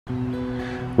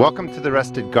Welcome to the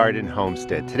Rusted Garden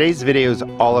Homestead. Today's video is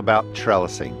all about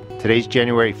trellising. Today's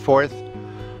January 4th,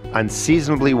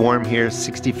 unseasonably warm here,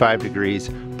 65 degrees.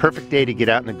 Perfect day to get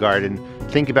out in the garden,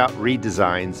 think about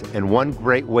redesigns, and one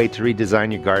great way to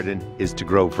redesign your garden is to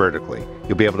grow vertically.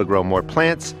 You'll be able to grow more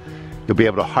plants, you'll be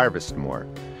able to harvest more.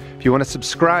 If you want to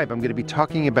subscribe, I'm going to be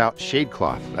talking about shade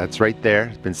cloth. That's right there,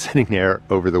 it's been sitting there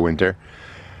over the winter.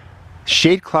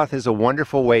 Shade cloth is a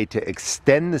wonderful way to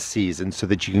extend the season so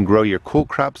that you can grow your cool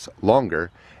crops longer,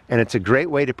 and it's a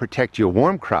great way to protect your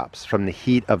warm crops from the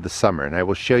heat of the summer, and I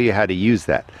will show you how to use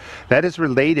that. That is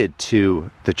related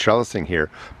to the trellising here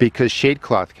because shade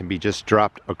cloth can be just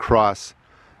dropped across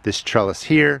this trellis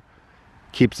here,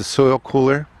 keeps the soil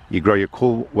cooler, you grow your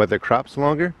cool weather crops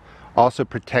longer, also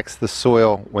protects the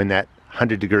soil when that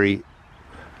 100-degree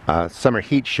summer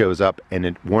heat shows up and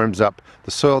it warms up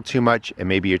the soil too much and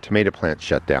maybe your tomato plants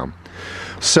shut down.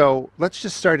 So let's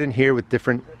just start in here with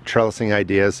different trellising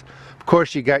ideas. Of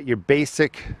course, you got your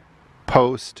basic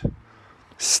post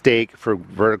stake for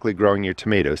vertically growing your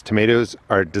tomatoes. Tomatoes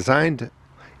are designed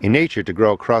in nature to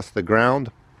grow across the ground.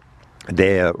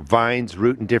 The vines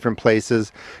root in different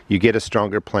places, you get a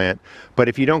stronger plant. But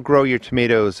if you don't grow your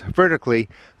tomatoes vertically,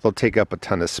 they'll take up a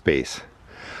ton of space.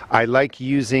 I like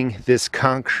using this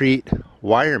concrete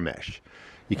wire mesh.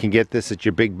 You can get this at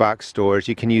your big box stores.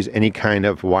 You can use any kind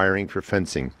of wiring for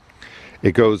fencing.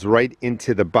 It goes right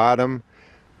into the bottom,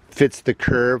 fits the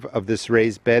curve of this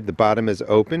raised bed. The bottom is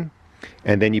open,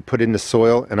 and then you put in the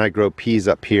soil, and I grow peas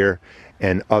up here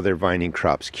and other vining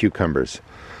crops, cucumbers.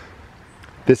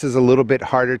 This is a little bit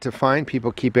harder to find.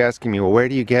 People keep asking me, well, where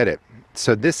do you get it?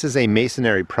 So this is a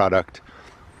masonry product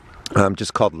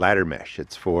just called ladder mesh.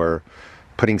 It's for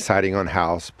putting siding on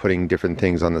house, putting different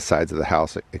things on the sides of the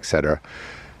house, etc.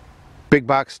 Big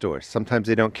box stores, sometimes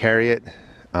they don't carry it.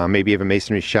 Maybe you have a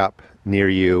masonry shop near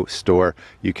you, store,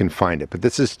 you can find it. But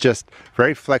this is just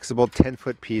very flexible,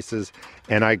 10-foot pieces,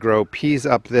 and I grow peas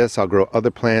up this. I'll grow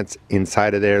other plants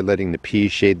inside of there, letting the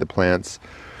peas shade the plants.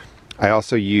 I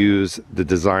also use the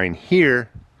design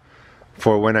here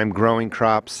for when I'm growing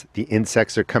crops, the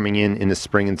insects are coming in the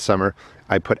spring and summer.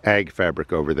 I put ag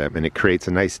fabric over them, and it creates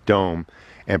a nice dome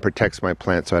and protects my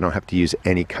plants so I don't have to use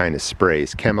any kind of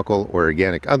sprays, chemical or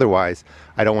organic. Otherwise,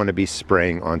 I don't want to be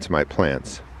spraying onto my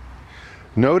plants.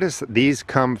 Notice these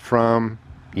come from,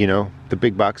 the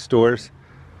big box stores.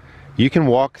 You can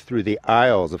walk through the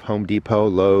aisles of Home Depot,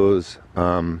 Lowe's,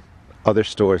 other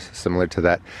stores similar to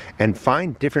that, and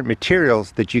find different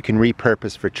materials that you can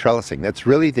repurpose for trellising. That's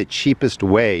really the cheapest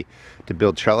way to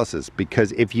build trellises,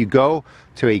 because if you go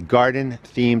to a garden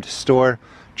themed store,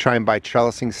 try and buy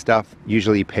trellising stuff,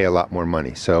 usually you pay a lot more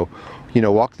money. So,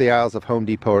 walk the aisles of Home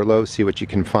Depot or Lowe's, see what you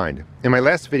can find. In my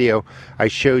last video, I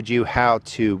showed you how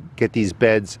to get these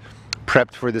beds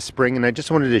prepped for the spring, and I just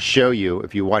wanted to show you,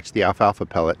 if you watched the alfalfa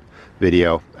pellet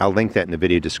video, I'll link that in the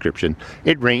video description.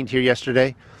 It rained here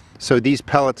yesterday. So these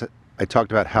pellets, I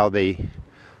talked about how they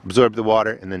absorb the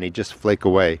water and then they just flake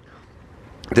away.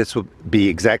 This will be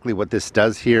exactly what this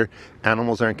does here.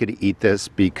 Animals aren't going to eat this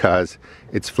because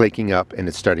it's flaking up and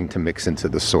it's starting to mix into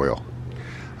the soil.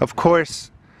 Of course,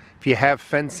 if you have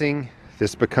fencing,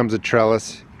 this becomes a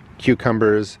trellis.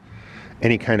 Cucumbers,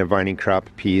 any kind of vining crop,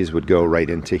 peas would go right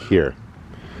into here.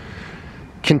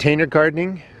 Container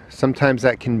gardening, sometimes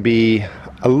that can be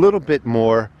a little bit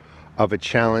more of a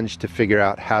challenge to figure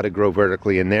out how to grow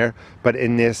vertically in there, but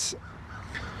in this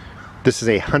is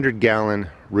a 100-gallon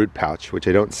root pouch, which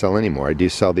I don't sell anymore. I do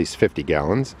sell these 50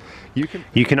 gallons.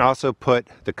 You can also put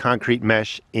the concrete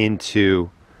mesh into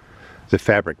the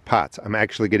fabric pots. I'm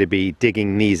actually going to be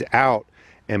digging these out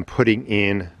and putting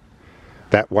in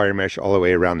that wire mesh all the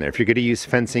way around there. If you're going to use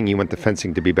fencing, you want the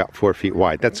fencing to be about 4 feet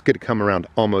wide. That's going to come around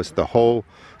almost the whole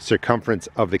circumference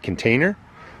of the container,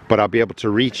 but I'll be able to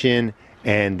reach in,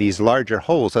 and these larger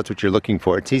holes, that's what you're looking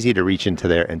for. It's easy to reach into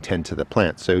there and tend to the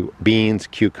plant. So beans,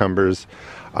 cucumbers,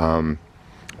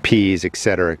 peas,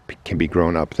 etc. can be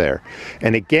grown up there.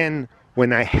 And again,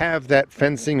 when I have that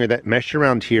fencing or that mesh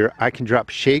around here, I can drop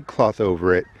shade cloth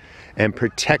over it and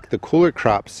protect the cooler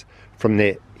crops from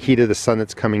the heat of the sun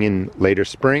that's coming in later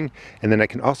spring. And then I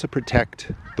can also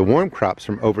protect the warm crops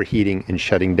from overheating and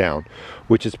shutting down,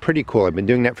 which is pretty cool. I've been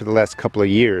doing that for the last couple of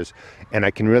years, and I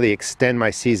can really extend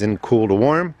my season cool to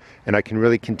warm, and I can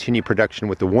really continue production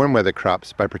with the warm weather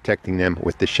crops by protecting them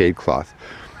with the shade cloth.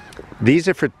 These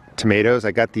are for tomatoes.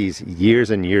 I got these years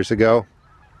and years ago.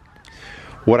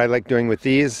 What I like doing with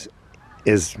these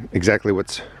is exactly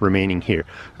what's remaining here.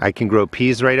 I can grow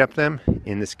peas right up them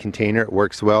in this container. It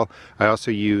works well. I also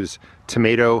use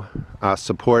tomato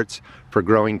supports for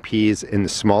growing peas in the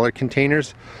smaller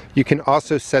containers. You can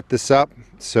also set this up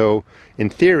so in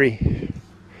theory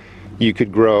You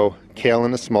could grow kale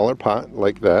in a smaller pot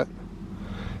like that,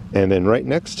 and then right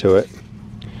next to it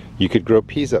you could grow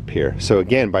peas up here. So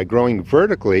again, by growing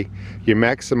vertically, you're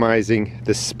maximizing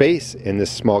the space in this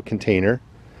small container,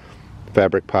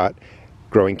 fabric pot,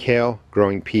 growing kale,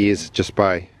 growing peas, just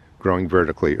by growing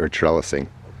vertically or trellising.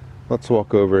 Let's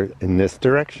walk over in this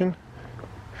direction,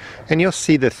 and you'll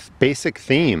see the basic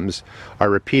themes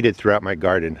are repeated throughout my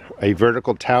garden. A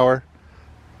vertical tower,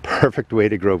 perfect way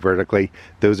to grow vertically.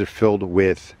 Those are filled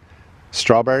with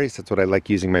strawberries. That's what I like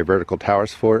using my vertical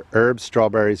towers for. Herbs,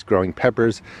 strawberries, growing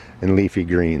peppers, and leafy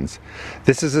greens.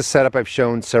 This is a setup I've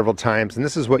shown several times, and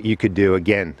this is what you could do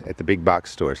again at the big box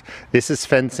stores. This is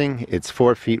fencing. It's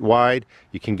 4 feet wide.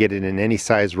 You can get it in any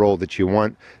size roll that you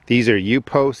want. These are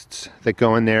U-posts that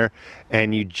go in there,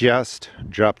 and you just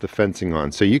drop the fencing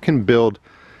on. So you can build,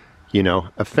 you know,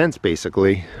 a fence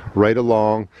basically right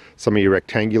along some of your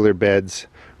rectangular beds.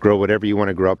 Grow whatever you want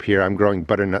to grow up here. I'm growing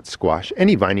butternut squash.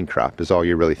 Any vining crop is all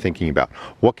you're really thinking about.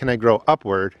 What can I grow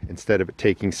upward instead of it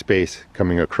taking space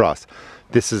coming across?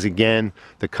 This is again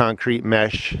the concrete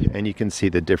mesh, and you can see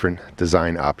the different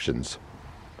design options.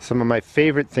 Some of my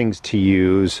favorite things to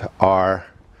use are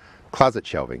closet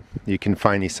shelving. You can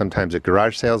find these sometimes at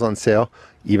garage sales on sale,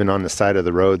 even on the side of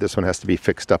the road. This one has to be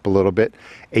fixed up a little bit.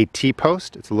 A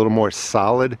T-post, it's a little more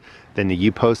solid than the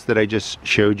U-post that I just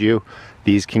showed you.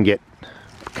 These can get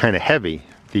kind of heavy.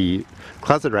 The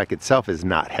closet rack itself is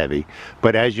not heavy,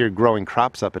 but as you're growing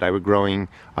crops up it, I would growing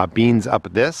beans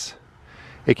up this,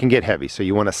 it can get heavy. So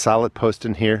you want a solid post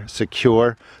in here,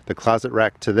 secure the closet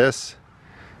rack to this,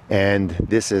 and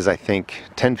this is, I think,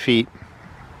 10 feet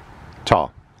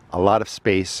tall. A lot of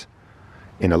space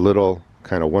in a little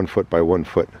kind of 1 foot by 1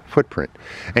 foot footprint.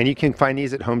 And you can find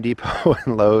these at Home Depot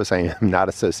and Lowe's. I am not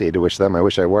associated with them. I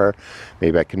wish I were.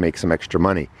 Maybe I could make some extra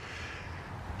money.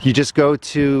 You just go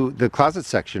to the closet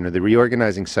section or the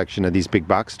reorganizing section of these big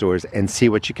box stores and see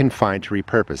what you can find to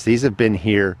repurpose. These have been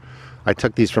here, I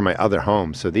took these from my other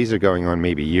home, so these are going on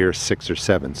maybe year 6 or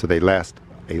 7, so they last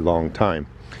a long time.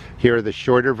 Here are the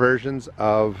shorter versions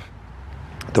of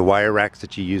the wire racks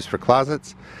that you use for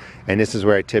closets, and this is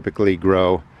where I typically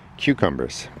grow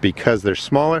cucumbers. Because they're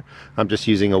smaller, I'm just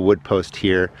using a wood post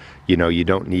here. You know, you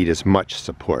don't need as much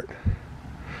support.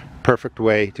 Perfect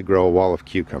way to grow a wall of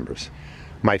cucumbers.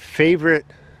 My favorite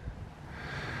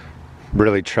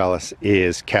really trellis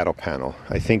is cattle panel.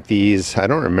 I think these, I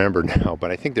don't remember now, but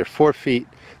I think they're 4 feet,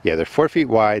 yeah, they're 4 feet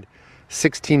wide,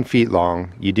 16 feet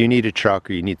long. You do need a truck,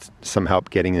 or you need some help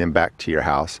getting them back to your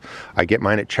house. I get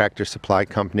mine at Tractor Supply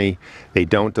Company. They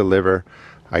don't deliver.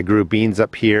 I grew beans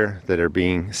up here that are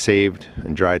being saved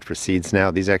and dried for seeds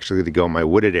now. These actually go in my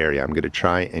wooded area. I'm going to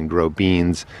try and grow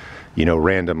beans, you know,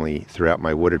 randomly throughout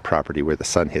my wooded property where the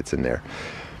sun hits in there.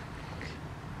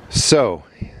 So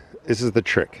this is the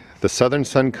trick. The southern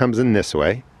sun comes in this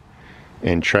way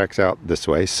and tracks out this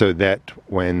way, so that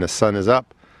when the sun is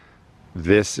up,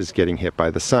 this is getting hit by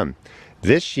the sun.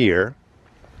 This year,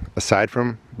 aside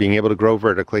from being able to grow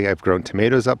vertically, I've grown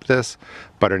tomatoes up this,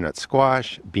 butternut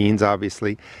squash, beans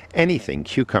obviously, anything,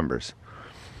 cucumbers.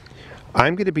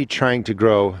 I'm going to be trying to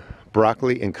grow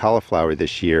broccoli and cauliflower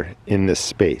this year in this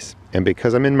space. And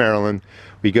because I'm in Maryland,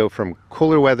 we go from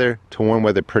cooler weather to warm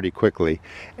weather pretty quickly.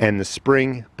 And the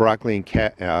spring broccoli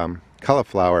and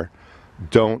cauliflower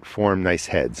don't form nice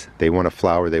heads. They want to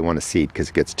flower, they want to seed because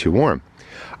it gets too warm.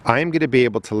 I'm going to be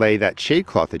able to lay that shade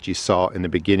cloth that you saw in the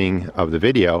beginning of the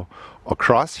video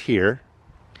across here.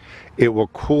 It will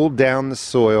cool down the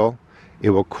soil.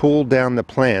 It will cool down the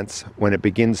plants when it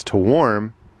begins to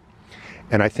warm.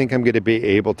 And I think I'm going to be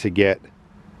able to get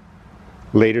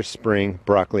later spring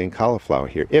broccoli and cauliflower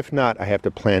here. If not, I have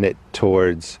to plant it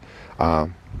towards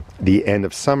the end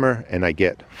of summer, and I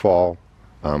get fall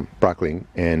broccoli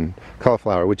and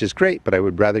cauliflower, which is great, but I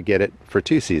would rather get it for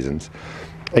 2 seasons.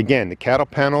 Again, the cattle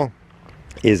panel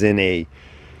is in a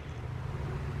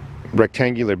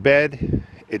rectangular bed.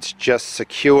 It's just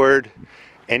secured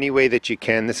any way that you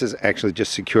can. This is actually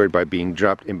just secured by being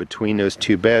dropped in between those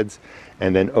 2 beds.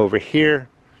 And then over here,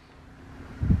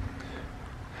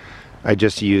 I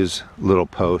just use little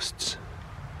posts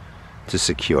to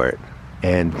secure it.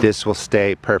 And this will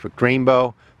stay perfect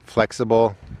rainbow,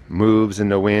 flexible, moves in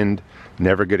the wind,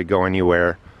 never going to go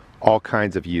anywhere. All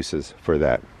kinds of uses for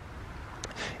that.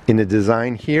 In the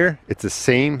design here, it's the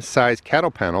same size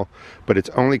cattle panel, but it's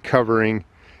only covering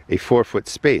a 4-foot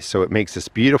space. So it makes this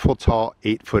beautiful tall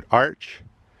 8-foot arch.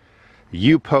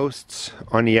 U-posts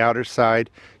on the outer side.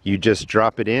 You just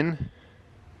drop it in.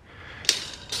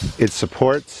 It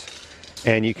supports,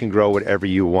 and you can grow whatever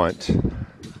you want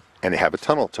and have a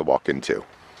tunnel to walk into.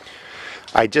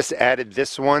 I just added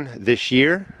this one this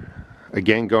year,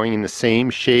 again going in the same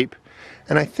shape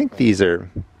And I think these are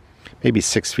maybe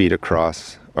 6 feet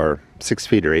across, or 6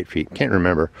 feet or 8 feet, can't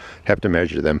remember, have to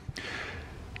measure them.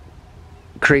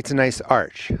 Creates a nice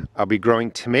arch. I'll be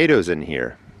growing tomatoes in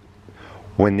here.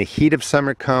 When the heat of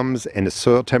summer comes and the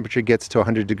soil temperature gets to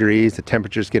 100 degrees, the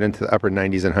temperatures get into the upper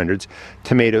 90s and 100s,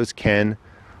 tomatoes can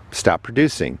stop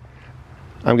producing.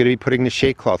 I'm going to be putting the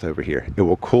shade cloth over here. It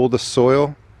will cool the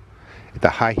soil. At the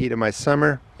high heat of my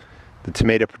summer, the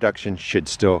tomato production should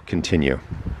still continue.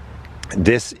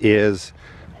 This is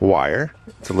wire.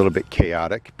 It's a little bit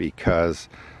chaotic because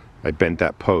I bent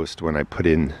that post when I put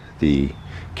in the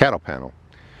cattle panel.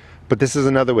 But this is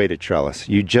another way to trellis.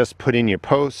 You just put in your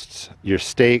posts, your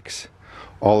stakes,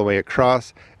 all the way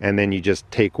across, and then you just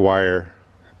take wire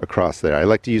across there. I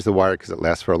like to use the wire because it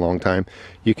lasts for a long time.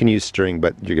 You can use string,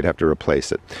 but you're gonna have to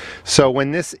replace it. So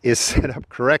when this is set up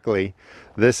correctly,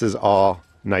 this is all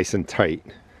nice and tight,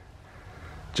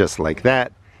 just like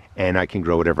that, and I can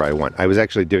grow whatever I want. I was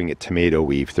actually doing a tomato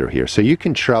weave through here. So you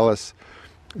can trellis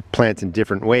plants in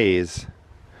different ways,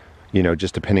 you know,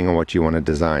 just depending on what you want to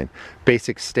design.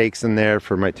 Basic stakes in there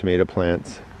for my tomato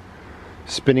plants.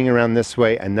 Spinning around this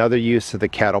way, another use of the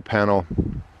cattle panel.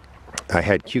 I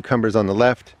had cucumbers on the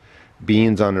left,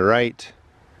 beans on the right,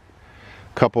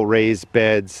 couple raised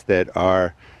beds that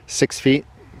are 6 feet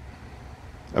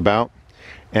about,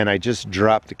 and I just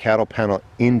dropped the cattle panel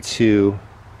into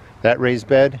that raised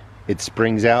bed. It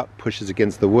springs out, pushes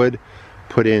against the wood,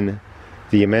 put in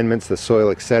the amendments, the soil,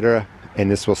 etc.,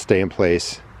 and this will stay in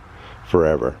place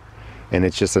forever. And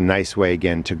it's just a nice way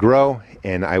again to grow,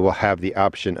 and I will have the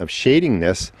option of shading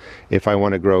this if I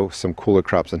want to grow some cooler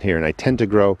crops in here. And I tend to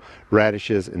grow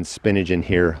radishes and spinach in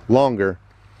here longer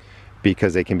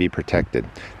because they can be protected.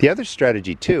 The other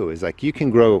strategy too is, like, you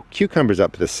can grow cucumbers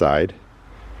up this side.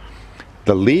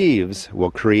 The leaves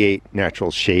will create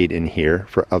natural shade in here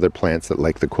for other plants that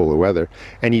like the cooler weather,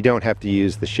 and you don't have to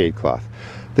use the shade cloth.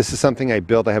 This is something I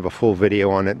built. I have a full video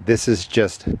on it. This is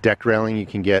just deck railing you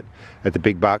can get at the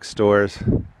big box stores,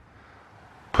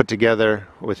 put together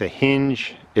with a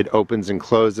hinge. It opens and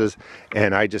closes,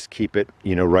 and I just keep it,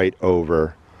 you know, right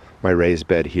over my raised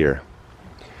bed here.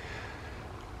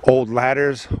 Old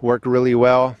ladders work really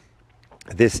well.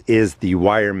 This is the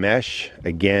wire mesh,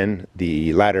 again,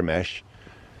 the ladder mesh,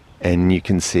 and you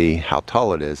can see how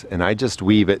tall it is. And I just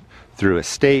weave it through a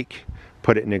stake,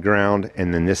 put it in the ground,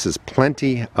 and then this is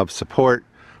plenty of support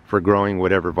for growing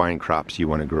whatever vine crops you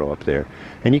want to grow up there.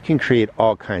 And you can create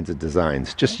all kinds of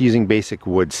designs just using basic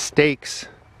wood stakes,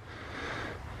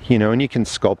 you know, and you can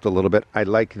sculpt a little bit. I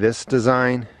like this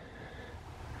design.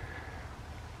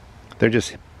 They're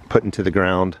just put into the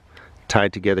ground,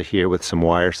 tied together here with some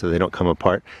wire so they don't come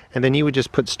apart, and then you would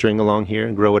just put string along here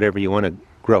and grow whatever you want to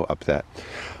grow up that.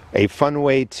 A fun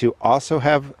way to also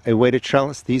have a way to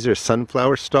trellis, these are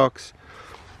sunflower stalks.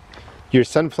 Your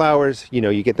sunflowers, you know,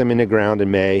 you get them in the ground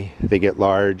in May, they get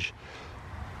large.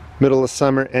 Middle of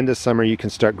summer, end of summer, you can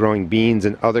start growing beans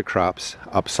and other crops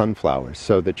up sunflowers.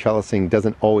 So the trellising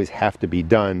doesn't always have to be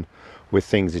done with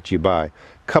things that you buy.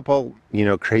 Couple, you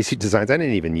know, crazy designs. I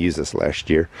didn't even use this last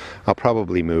year. I'll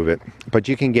probably move it. But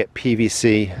you can get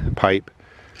PVC pipe,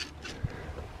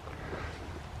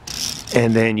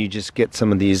 and then you just get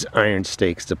some of these iron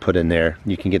stakes to put in there.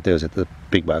 You can get those at the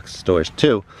big box stores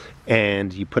too.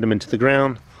 And you put them into the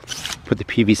ground, put the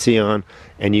PVC on,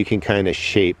 and you can kind of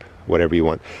shape whatever you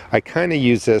want. I kind of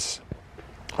use this,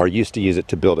 or used to use it,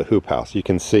 to build a hoop house. You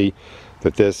can see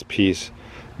that this piece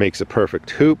makes a perfect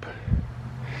hoop,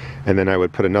 and then I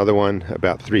would put another one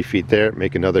about 3 feet there,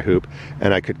 make another hoop,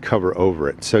 and I could cover over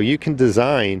it. So you can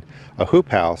design a hoop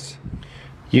house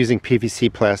using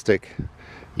PVC plastic,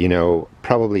 you know,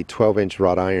 probably 12-inch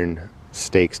wrought iron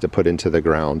stakes to put into the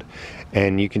ground,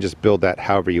 and you can just build that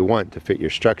however you want to fit your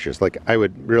structures. Like, I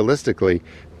would realistically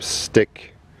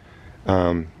stick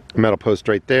a metal post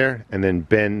right there and then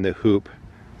bend the hoop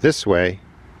this way,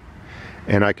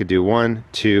 and I could do 1,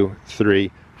 2,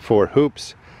 3, 4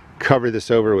 hoops, cover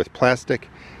this over with plastic,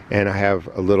 and I have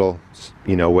a little,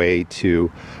 you know, way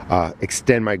to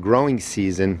extend my growing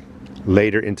season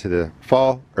later into the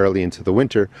fall, early into the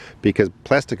winter, because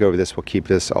plastic over this will keep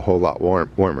this a whole lot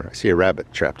warmer. I see a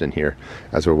rabbit trapped in here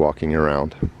as we're walking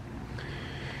around.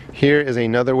 Here is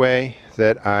another way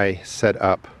that I set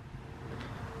up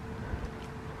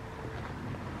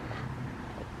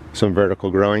some vertical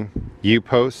growing,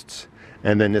 U-posts,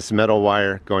 and then this metal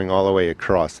wire going all the way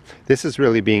across. This is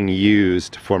really being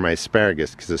used for my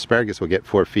asparagus, because asparagus will get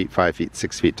 4 feet, 5 feet,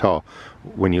 6 feet tall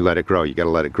when you let it grow. You got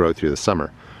to let it grow through the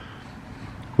summer.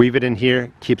 Weave it in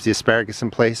here, keeps the asparagus in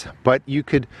place, but you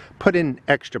could put in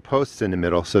extra posts in the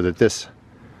middle so that this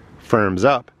firms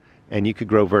up, and you could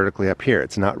grow vertically up here.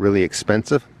 It's not really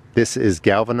expensive. This is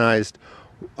galvanized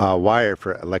wire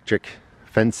for electric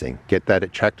fencing. Get that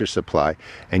at Tractor Supply,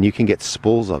 and you can get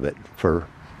spools of it for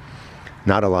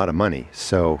not a lot of money.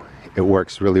 So it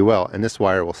works really well, and this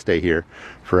wire will stay here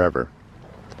forever.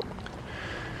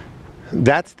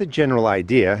 That's the general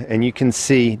idea, and you can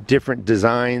see different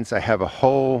designs. I have a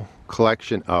whole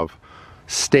collection of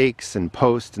stakes and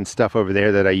posts and stuff over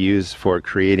there that I use for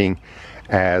creating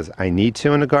as I need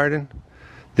to in the garden.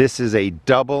 This is a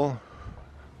double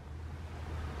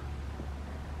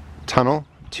tunnel,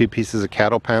 2 pieces of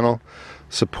cattle panel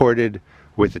supported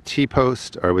with a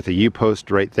T-post or with a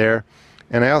U-post right there.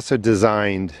 And I also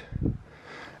designed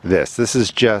this. This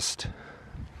is just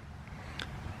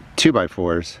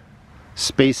 2x4s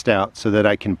spaced out so that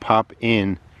I can pop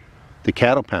in the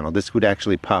cattle panel. This would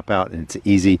actually pop out, and it's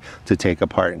easy to take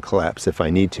apart and collapse if I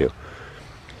need to.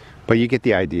 But you get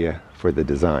the idea for the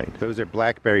design. Those are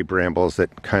blackberry brambles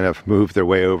that kind of move their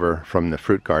way over from the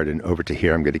fruit garden over to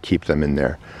here. I'm going to keep them in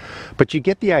there. But you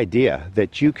get the idea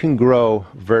that you can grow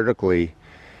vertically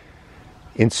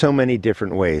in so many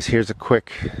different ways. Here's a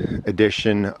quick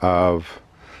addition of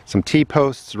some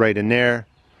T-posts right in there,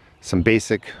 some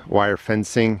basic wire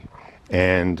fencing,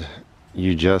 and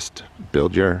you just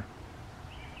build your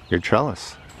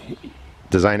trellis.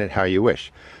 Design it how you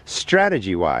wish.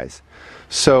 Strategy wise,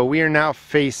 so we are now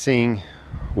facing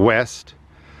west,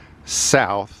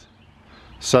 south.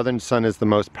 Southern sun is the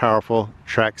most powerful,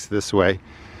 tracks this way.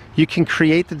 You can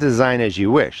create the design as you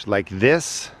wish. Like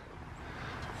this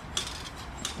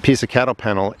piece of cattle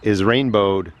panel is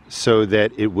rainbowed so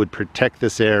that it would protect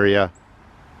this area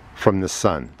from the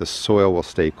sun. The soil will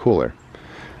stay cooler.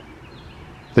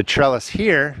 The trellis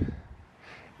here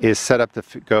is set up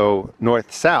to go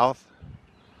north-south,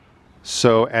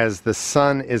 so as the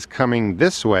sun is coming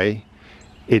this way,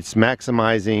 it's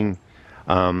maximizing,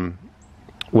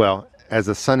 well, as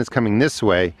the sun is coming this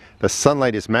way, the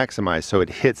sunlight is maximized, so it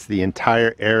hits the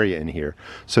entire area in here.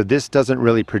 So this doesn't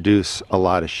really produce a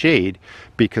lot of shade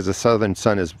because the southern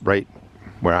sun is right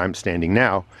where I'm standing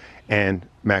now, and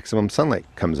maximum sunlight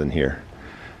comes in here.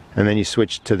 And then you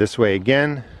switch to this way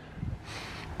again.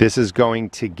 This is going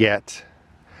to get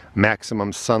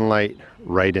maximum sunlight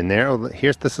right in there.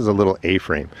 This is a little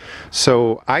A-frame.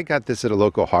 So I got this at a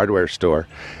local hardware store,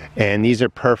 and these are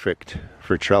perfect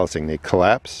for trellising. They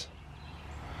collapse,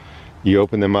 you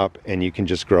open them up, and you can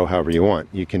just grow however you want.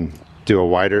 You can do a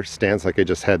wider stance like I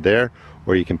just had there,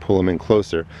 or you can pull them in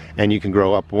closer, and you can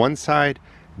grow up one side,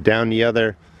 down the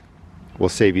other. Will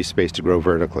save you space to grow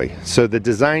vertically. So the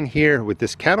design here with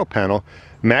this cattle panel,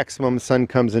 maximum sun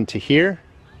comes into here.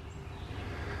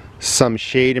 Some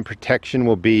shade and protection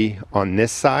will be on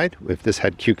this side if this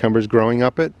had cucumbers growing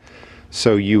up it.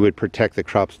 So you would protect the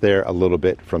crops there a little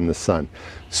bit from the sun.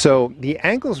 So the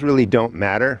angles really don't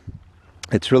matter.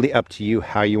 It's really up to you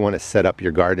how you want to set up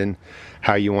your garden,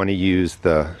 how you want to use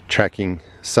the tracking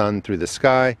sun through the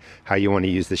sky, how you want to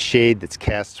use the shade that's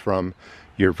cast from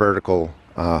your vertical,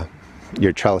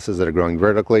 your trellises that are growing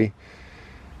vertically.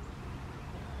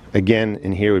 Again,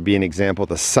 in here would be an example.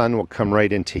 The sun will come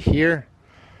right into here,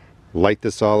 light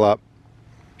this all up.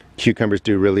 Cucumbers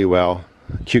do really well.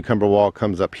 Cucumber wall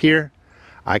comes up here.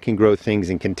 I can grow things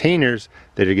in containers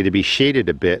that are going to be shaded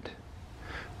a bit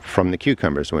from the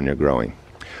cucumbers when they're growing.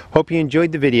 Hope you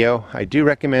enjoyed the video. I do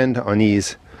recommend on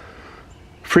these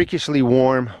freakishly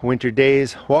warm winter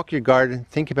days, walk your garden,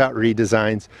 think about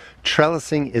redesigns.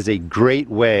 Trellising is a great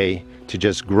way to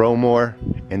just grow more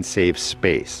and save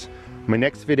space. My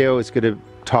next video is going to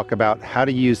talk about how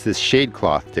to use this shade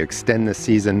cloth to extend the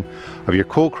season of your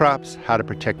cool crops, how to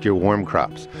protect your warm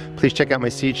crops. Please check out my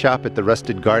seed shop at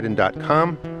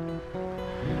therustedgarden.com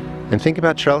and think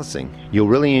about trellising. You'll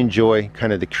really enjoy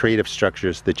kind of the creative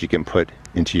structures that you can put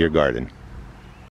into your garden.